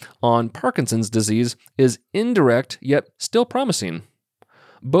efficacy on Parkinson's disease is indirect yet still promising.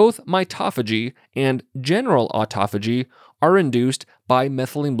 Both mitophagy and general autophagy are induced by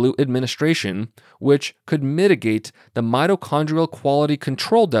methylene blue administration, which could mitigate the mitochondrial quality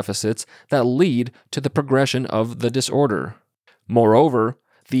control deficits that lead to the progression of the disorder. Moreover,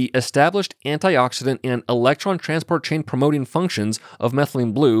 the established antioxidant and electron transport chain promoting functions of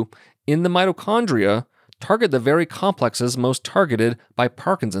methylene blue in the mitochondria target the very complexes most targeted by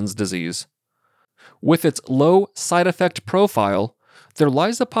Parkinson's disease. With its low side effect profile, there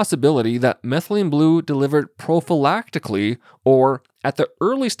lies the possibility that methylene blue delivered prophylactically or at the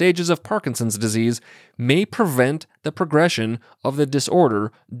early stages of Parkinson's disease may prevent the progression of the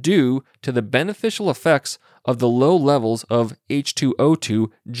disorder due to the beneficial effects of the low levels of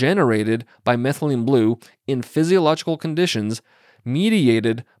H2O2 generated by methylene blue in physiological conditions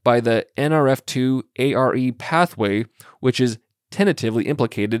mediated by the NRF2-ARE pathway, which is tentatively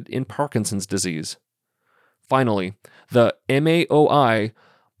implicated in Parkinson's disease. Finally, the MAOI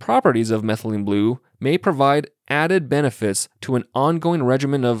properties of methylene blue may provide added benefits to an ongoing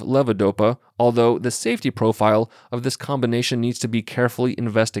regimen of levodopa, although the safety profile of this combination needs to be carefully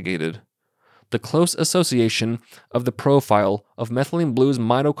investigated. The close association of the profile of methylene blue's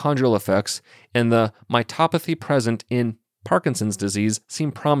mitochondrial effects and the mitopathy present in Parkinson's disease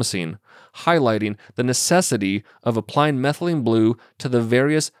seem promising, highlighting the necessity of applying methylene blue to the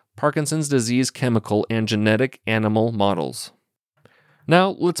various Parkinson's disease chemical and genetic animal models.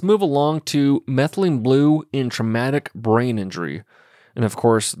 Now, let's move along to methylene blue in traumatic brain injury. And of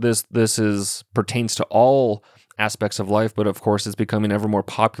course, this pertains to all aspects of life, but of course it's becoming ever more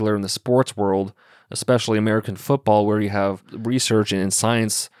popular in the sports world, especially American football, where you have research and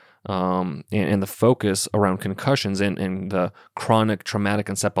science and the focus around concussions and the chronic traumatic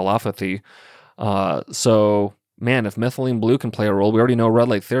encephalopathy. So, man, if methylene blue can play a role, we already know red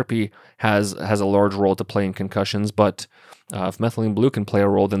light therapy has a large role to play in concussions, but if methylene blue can play a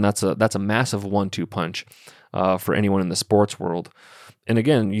role, then that's a massive 1-2 punch for anyone in the sports world. And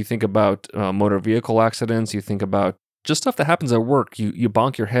again, you think about motor vehicle accidents, you think about just stuff that happens at work. You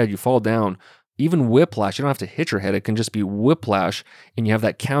bonk your head, you fall down, even whiplash. You don't have to hit your head. It can just be whiplash, and you have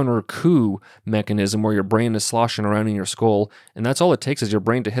that counter coup mechanism where your brain is sloshing around in your skull, and that's all it takes is your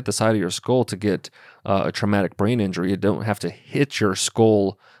brain to hit the side of your skull to get a traumatic brain injury. You don't have to hit your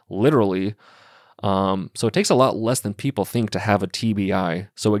skull literally. So it takes a lot less than people think to have a TBI.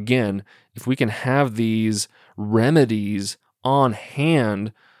 So again, if we can have these remedies on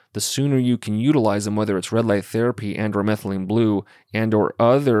hand, the sooner you can utilize them, whether it's red light therapy and or methylene blue and or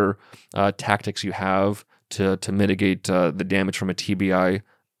other tactics you have to mitigate the damage from a TBI,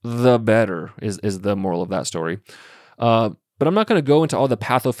 the better is the moral of that story. But I'm not going to go into all the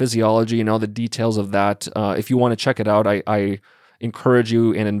pathophysiology and all the details of that. If you want to check it out, I encourage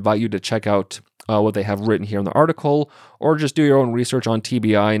you and invite you to check out what they have written here in the article, or just do your own research on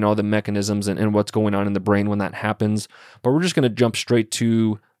TBI and all the mechanisms and what's going on in the brain when that happens. But we're just going to jump straight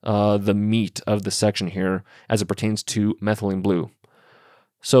to the meat of the section here as it pertains to methylene blue.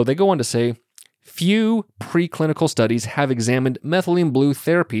 So they go on to say, few preclinical studies have examined methylene blue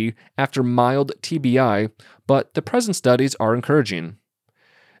therapy after mild TBI, but the present studies are encouraging.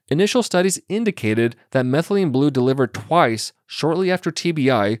 Initial studies indicated that methylene blue delivered twice shortly after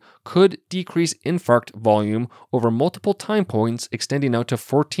TBI could decrease infarct volume over multiple time points extending out to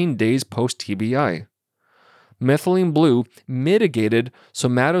 14 days post-TBI. Methylene blue mitigated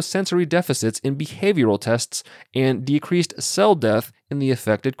somatosensory deficits in behavioral tests and decreased cell death in the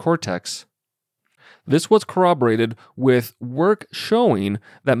affected cortex. This was corroborated with work showing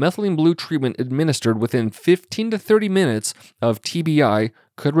that methylene blue treatment administered within 15 to 30 minutes of TBI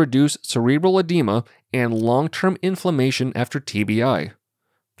could reduce cerebral edema and long-term inflammation after TBI.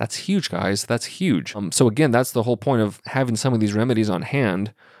 That's huge, guys. That's huge. So again, that's the whole point of having some of these remedies on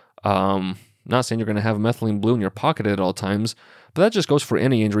hand. Not saying you're going to have methylene blue in your pocket at all times, but that just goes for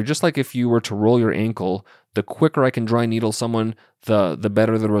any injury. Just like if you were to roll your ankle, the quicker I can dry needle someone, the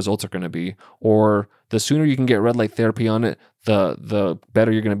better the results are going to be. Or the sooner you can get red light therapy on it, the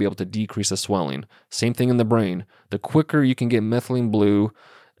better you're going to be able to decrease the swelling. Same thing in the brain. The quicker you can get methylene blue,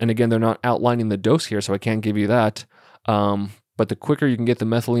 and again, they're not outlining the dose here, so I can't give you that. But the quicker you can get the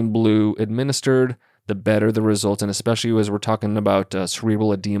methylene blue administered, the better the results, and especially as we're talking about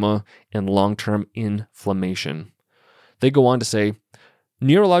cerebral edema and long-term inflammation. They go on to say,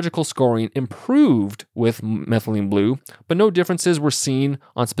 neurological scoring improved with methylene blue, but no differences were seen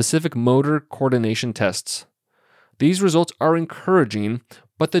on specific motor coordination tests. These results are encouraging,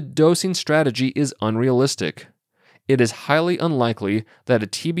 but the dosing strategy is unrealistic. It is highly unlikely that a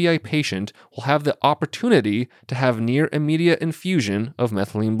TBI patient will have the opportunity to have near immediate infusion of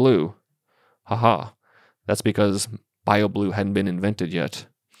methylene blue. Haha, that's because BioBlue hadn't been invented yet.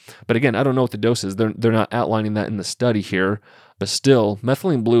 But again, I don't know what the dose is. They're not outlining that in the study here. But still,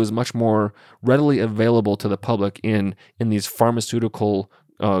 methylene blue is much more readily available to the public in these pharmaceutical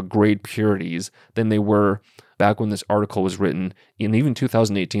grade purities than they were back when this article was written in even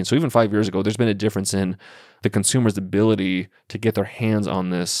 2018. So even 5 years ago, there's been a difference in the consumer's ability to get their hands on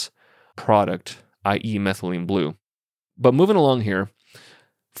this product, i.e. methylene blue. But moving along here,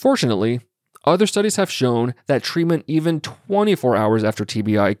 fortunately, other studies have shown that treatment even 24 hours after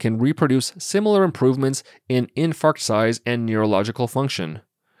TBI can reproduce similar improvements in infarct size and neurological function.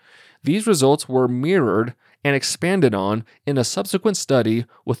 These results were mirrored and expanded on in a subsequent study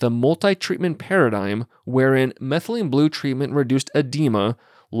with a multi-treatment paradigm wherein methylene blue treatment reduced edema,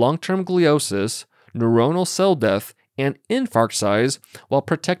 long-term gliosis, neuronal cell death, and infarct size while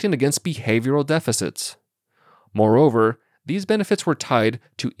protecting against behavioral deficits. Moreover, these benefits were tied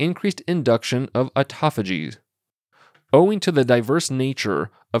to increased induction of autophagy. Owing to the diverse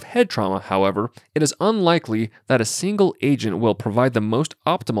nature of head trauma, however, it is unlikely that a single agent will provide the most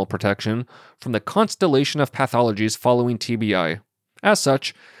optimal protection from the constellation of pathologies following TBI. As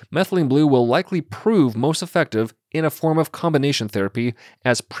such, methylene blue will likely prove most effective in a form of combination therapy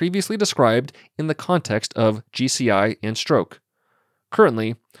as previously described in the context of GCI and stroke.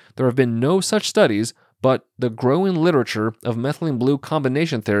 Currently, there have been no such studies, but the growing literature of methylene blue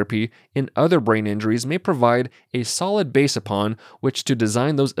combination therapy in other brain injuries may provide a solid base upon which to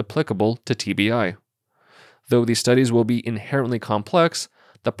design those applicable to TBI. Though these studies will be inherently complex,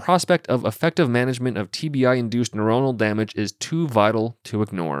 the prospect of effective management of TBI-induced neuronal damage is too vital to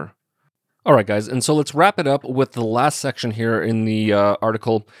ignore. All right, guys, and so let's wrap it up with the last section here in the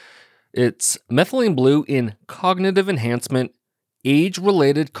article. It's methylene blue in cognitive enhancement,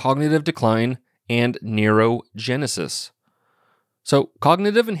 age-related cognitive decline, and neurogenesis. So,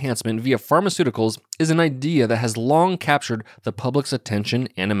 cognitive enhancement via pharmaceuticals is an idea that has long captured the public's attention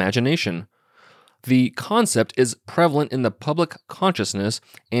and imagination. The concept is prevalent in the public consciousness,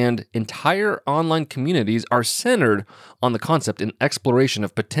 and entire online communities are centered on the concept and exploration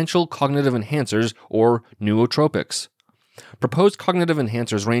of potential cognitive enhancers or nootropics. Proposed cognitive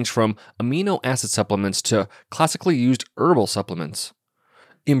enhancers range from amino acid supplements to classically used herbal supplements.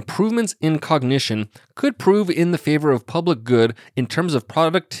 Improvements in cognition could prove in the favor of public good in terms of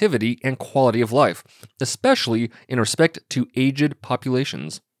productivity and quality of life, especially in respect to aged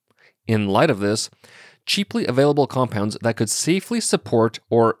populations. In light of this, cheaply available compounds that could safely support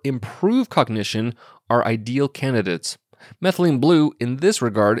or improve cognition are ideal candidates. Methylene blue, in this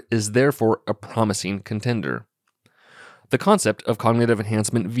regard, is therefore a promising contender. The concept of cognitive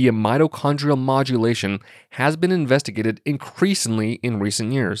enhancement via mitochondrial modulation has been investigated increasingly in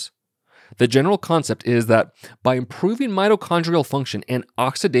recent years. The general concept is that by improving mitochondrial function and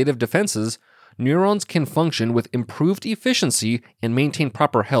oxidative defenses, neurons can function with improved efficiency and maintain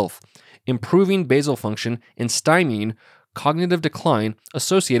proper health, improving basal function and stymieing cognitive decline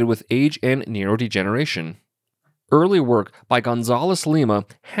associated with age and neurodegeneration. Early work by Gonzalez Lima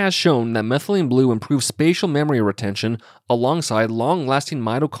has shown that methylene blue improves spatial memory retention alongside long-lasting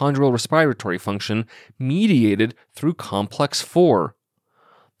mitochondrial respiratory function mediated through complex 4.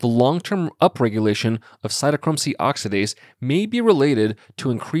 The long-term upregulation of cytochrome C oxidase may be related to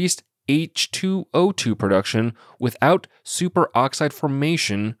increased H2O2 production without superoxide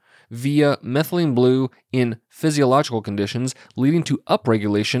formation via methylene blue in physiological conditions, leading to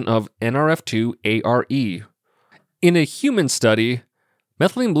upregulation of NRF2-ARE. In a human study,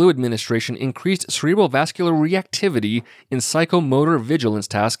 methylene blue administration increased cerebral vascular reactivity in psychomotor vigilance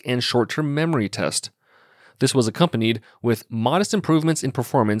task and short-term memory test. This was accompanied with modest improvements in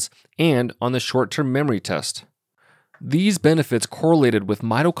performance and on the short-term memory test. These benefits correlated with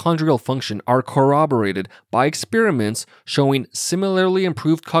mitochondrial function are corroborated by experiments showing similarly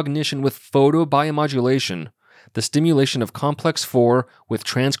improved cognition with photobiomodulation, the stimulation of complex 4 with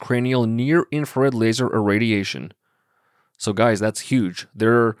transcranial near-infrared laser irradiation. So guys, that's huge.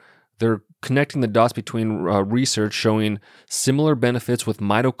 They're connecting the dots between research showing similar benefits with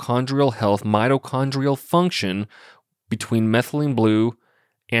mitochondrial health, mitochondrial function between methylene blue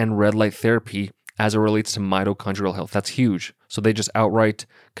and red light therapy as it relates to mitochondrial health. That's huge. So they just outright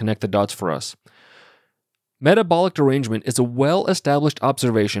connect the dots for us. Metabolic derangement is a well-established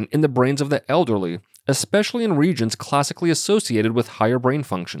observation in the brains of the elderly, especially in regions classically associated with higher brain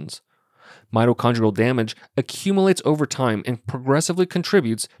functions. Mitochondrial damage accumulates over time and progressively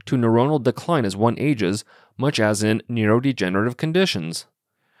contributes to neuronal decline as one ages, much as in neurodegenerative conditions.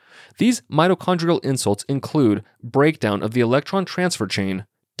 These mitochondrial insults include breakdown of the electron transfer chain,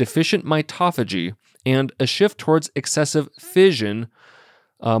 deficient mitophagy, and a shift towards excessive fission,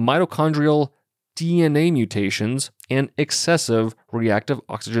 mitochondrial DNA mutations, and excessive reactive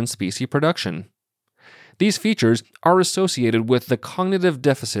oxygen species production. These features are associated with the cognitive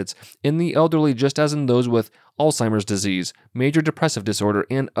deficits in the elderly just as in those with Alzheimer's disease, major depressive disorder,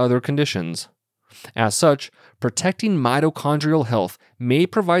 and other conditions. As such, protecting mitochondrial health may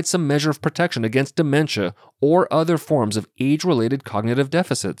provide some measure of protection against dementia or other forms of age-related cognitive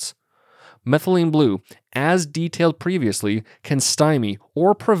deficits. Methylene blue, as detailed previously, can stymie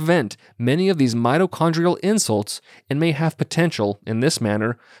or prevent many of these mitochondrial insults and may have potential, in this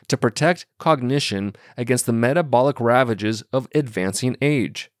manner, to protect cognition against the metabolic ravages of advancing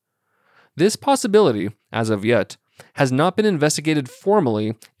age. This possibility, as of yet, has not been investigated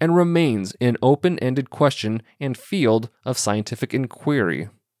formally and remains an open-ended question and field of scientific inquiry.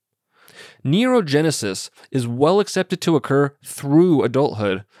 Neurogenesis is well accepted to occur through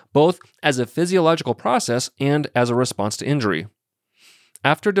adulthood, both as a physiological process and as a response to injury.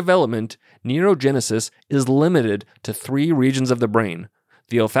 After development, neurogenesis is limited to 3 regions of the brain: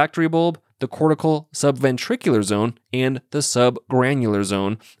 the olfactory bulb, the cortical subventricular zone, and the subgranular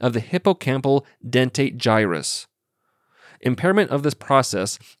zone of the hippocampal dentate gyrus. Impairment of this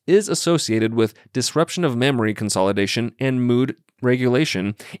process is associated with disruption of memory consolidation and mood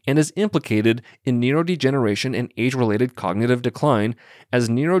regulation and is implicated in neurodegeneration and age-related cognitive decline as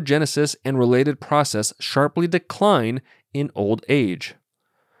neurogenesis and related process sharply decline in old age.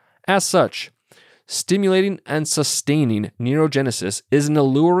 As such, Stimulating and sustaining neurogenesis is an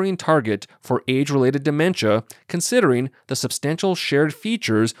alluring target for age-related dementia, considering the substantial shared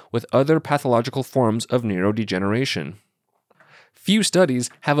features with other pathological forms of neurodegeneration. Few studies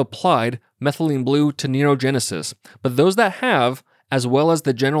have applied methylene blue to neurogenesis, but those that have, as well as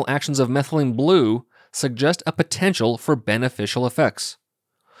the general actions of methylene blue, suggest a potential for beneficial effects.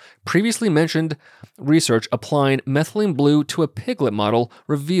 Previously mentioned research applying methylene blue to a piglet model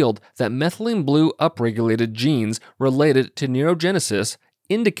revealed that methylene blue upregulated genes related to neurogenesis,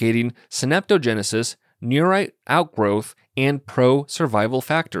 indicating synaptogenesis, neurite outgrowth, and pro-survival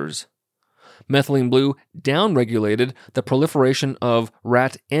factors. Methylene blue downregulated the proliferation of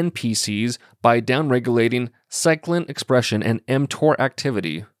rat NPCs by downregulating cyclin expression and mTOR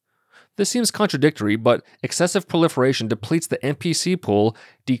activity. This seems contradictory, but excessive proliferation depletes the NPC pool,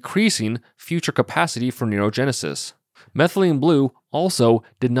 decreasing future capacity for neurogenesis. Methylene blue also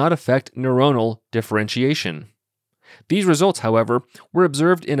did not affect neuronal differentiation. These results, however, were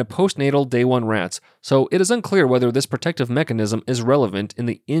observed in a postnatal day 1 rats, so it is unclear whether this protective mechanism is relevant in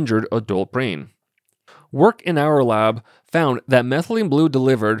the injured adult brain. Work in our lab found that methylene blue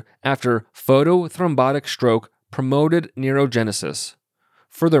delivered after photothrombotic stroke promoted neurogenesis.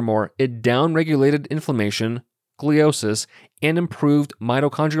 Furthermore, it downregulated inflammation, gliosis, and improved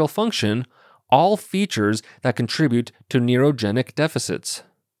mitochondrial function, all features that contribute to neurogenic deficits.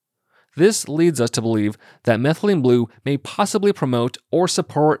 This leads us to believe that methylene blue may possibly promote or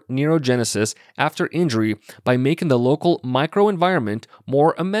support neurogenesis after injury by making the local microenvironment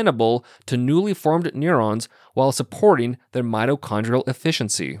more amenable to newly formed neurons while supporting their mitochondrial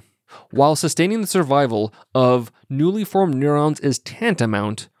efficiency. While sustaining the survival of newly formed neurons is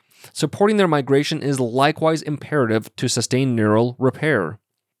tantamount, supporting their migration is likewise imperative to sustain neural repair.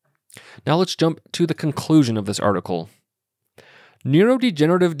 Now let's jump to the conclusion of this article.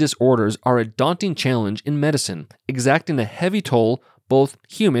 Neurodegenerative disorders are a daunting challenge in medicine, exacting a heavy toll, both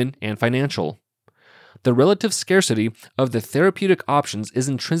human and financial. The relative scarcity of the therapeutic options is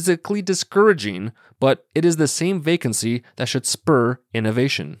intrinsically discouraging, but it is the same vacancy that should spur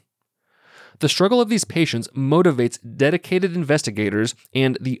innovation. The struggle of these patients motivates dedicated investigators,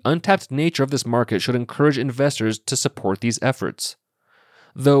 and the untapped nature of this market should encourage investors to support these efforts.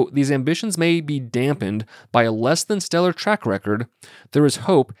 Though these ambitions may be dampened by a less than stellar track record, there is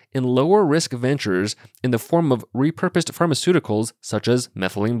hope in lower risk ventures in the form of repurposed pharmaceuticals such as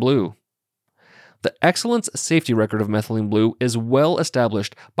methylene blue. The excellent safety record of methylene blue is well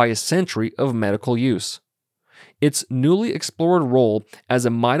established by a century of medical use. Its newly explored role as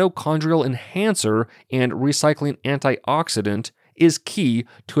a mitochondrial enhancer and recycling antioxidant is key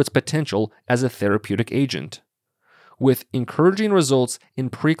to its potential as a therapeutic agent. With encouraging results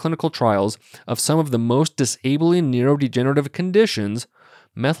in preclinical trials of some of the most disabling neurodegenerative conditions,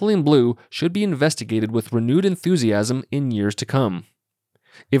 methylene blue should be investigated with renewed enthusiasm in years to come.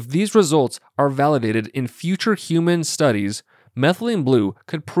 If these results are validated in future human studies, methylene blue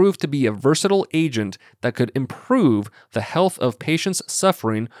could prove to be a versatile agent that could improve the health of patients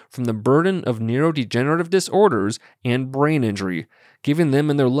suffering from the burden of neurodegenerative disorders and brain injury, giving them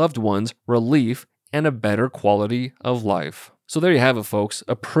and their loved ones relief and a better quality of life. So there you have it, folks.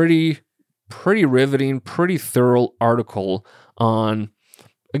 A pretty riveting, pretty thorough article on,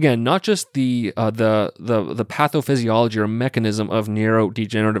 again, not just the pathophysiology or mechanism of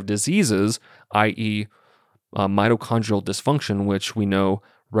neurodegenerative diseases, i.e., mitochondrial dysfunction, which we know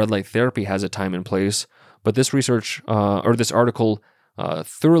red light therapy has a time and place, but this research or this article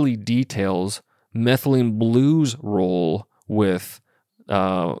thoroughly details methylene blue's role with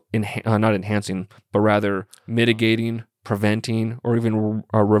not enhancing, but rather mitigating, preventing, or even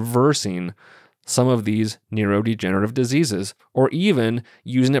reversing some of these neurodegenerative diseases, or even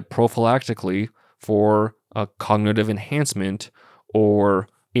using it prophylactically for cognitive enhancement or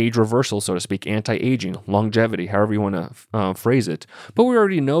age reversal, so to speak, anti-aging, longevity, however you want to phrase it. But we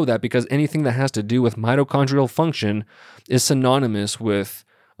already know that because anything that has to do with mitochondrial function is synonymous with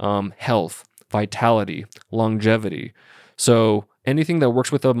health, vitality, longevity. So anything that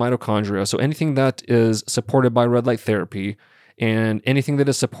works with the mitochondria, so anything that is supported by red light therapy and anything that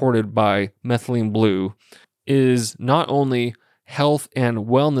is supported by methylene blue is not only health and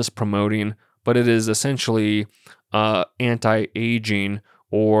wellness promoting, but it is essentially anti-aging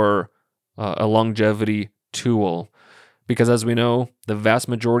or a longevity tool. Because as we know, the vast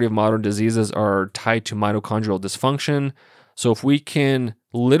majority of modern diseases are tied to mitochondrial dysfunction. So if we can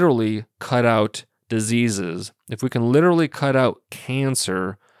literally cut out diseases, if we can literally cut out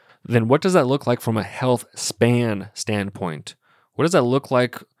cancer, then what does that look like from a health span standpoint? What does that look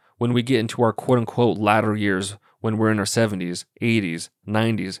like when we get into our quote-unquote latter years, when we're in our 70s, 80s,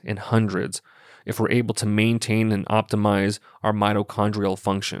 90s, and hundreds? if we're able to maintain and optimize our mitochondrial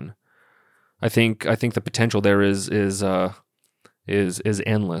function. I think the potential there is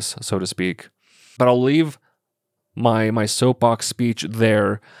endless, so to speak. But I'll leave my soapbox speech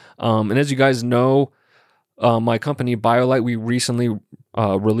there. And as you guys know, my company BioLite, we recently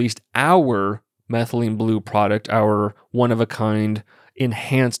released our Methylene Blue product, our one-of-a-kind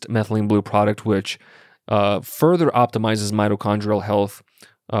enhanced Methylene Blue product, which further optimizes mitochondrial health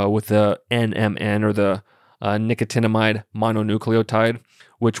with the NMN, or the nicotinamide mononucleotide,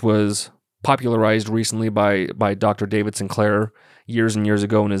 which was popularized recently by Dr. David Sinclair years and years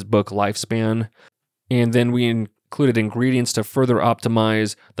ago in his book Lifespan. And then we included ingredients to further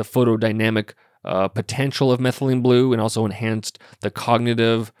optimize the photodynamic potential of Methylene Blue, and also enhanced the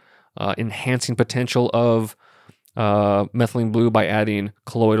cognitive enhancing potential of Methylene Blue by adding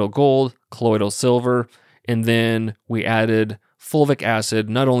colloidal gold, colloidal silver, and then we added fulvic acid,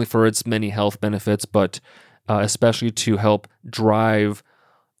 not only for its many health benefits, but especially to help drive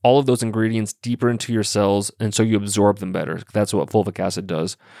all of those ingredients deeper into your cells, and so you absorb them better. That's what fulvic acid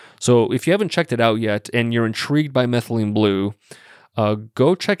does. So if you haven't checked it out yet and you're intrigued by Methylene Blue,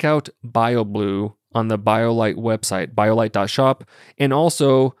 go check out BioBlue on the BioLite website, biolite.shop. And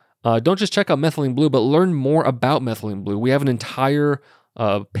also, don't just check out Methylene Blue, but learn more about Methylene Blue. We have an entire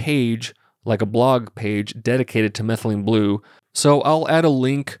page, like a blog page, dedicated to Methylene Blue. So I'll add a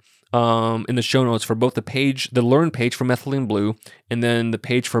link in the show notes for both the Learn page for Methylene Blue, and then the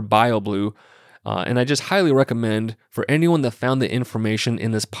page for BioBlue. And I just highly recommend, for anyone that found the information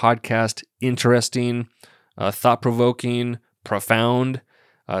in this podcast interesting, thought-provoking, profound,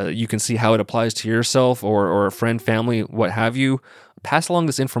 you can see how it applies to yourself or a friend, family, what have you, pass along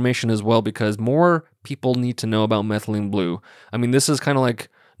this information as well, because more people need to know about Methylene Blue. I mean, this is kind of like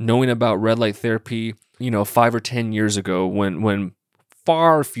knowing about red light therapy, 5 or 10 years ago when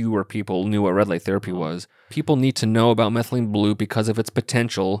far fewer people knew what red light therapy was. People need to know about Methylene Blue because of its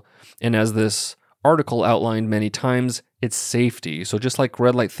potential, and as this article outlined many times, its safety. So just like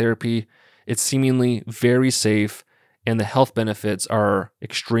red light therapy, it's seemingly very safe, and the health benefits are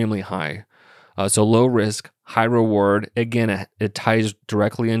extremely high. So low risk, high reward. Again, it ties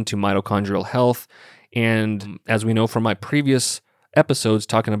directly into mitochondrial health. And as we know from my previous episodes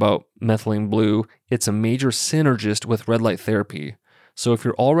talking about Methylene Blue, it's a major synergist with red light therapy. So if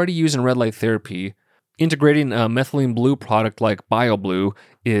you're already using red light therapy, integrating a Methylene Blue product like BioBlue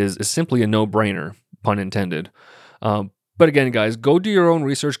is simply a no-brainer, pun intended. But again, guys, go do your own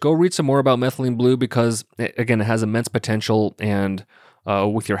research. Go read some more about Methylene Blue because, again, it has immense potential, and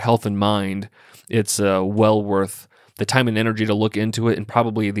with your health in mind, it's well worth the time and energy to look into it, and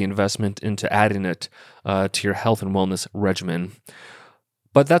probably the investment into adding it to your health and wellness regimen.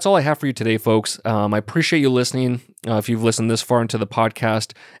 But that's all I have for you today, folks. I appreciate you listening. If you've listened this far into the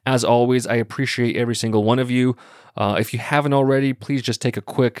podcast, as always, I appreciate every single one of you. If you haven't already, please just take a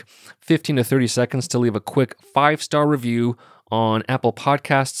quick 15 to 30 seconds to leave a quick 5-star review on Apple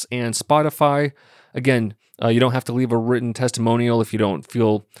Podcasts and Spotify. Again, you don't have to leave a written testimonial if you don't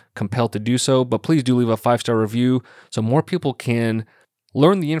feel compelled to do so, but please do leave a 5-star review so more people can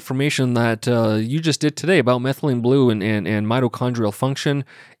learn the information that you just did today about Methylene Blue and mitochondrial function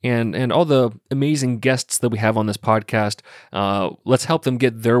and all the amazing guests that we have on this podcast. Let's help them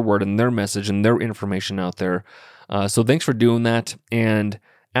get their word and their message and their information out there. So thanks for doing that. And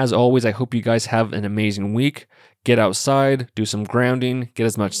as always, I hope you guys have an amazing week. Get outside, do some grounding, get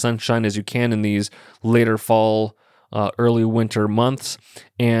as much sunshine as you can in these later fall, early winter months.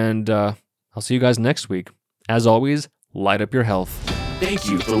 And I'll see you guys next week. As always, light up your health. Thank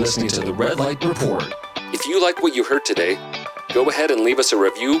you for listening to the Red Light Report. If you like what you heard today, go ahead and leave us a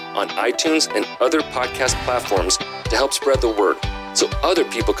review on iTunes and other podcast platforms to help spread the word so other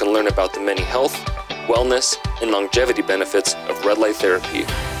people can learn about the many health, wellness, and longevity benefits of red light therapy.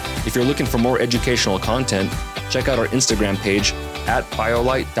 If you're looking for more educational content, check out our Instagram page at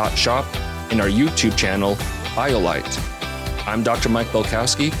biolite.shop and our YouTube channel, BioLite. I'm Dr. Mike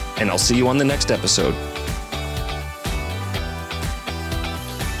Belkowski, and I'll see you on the next episode.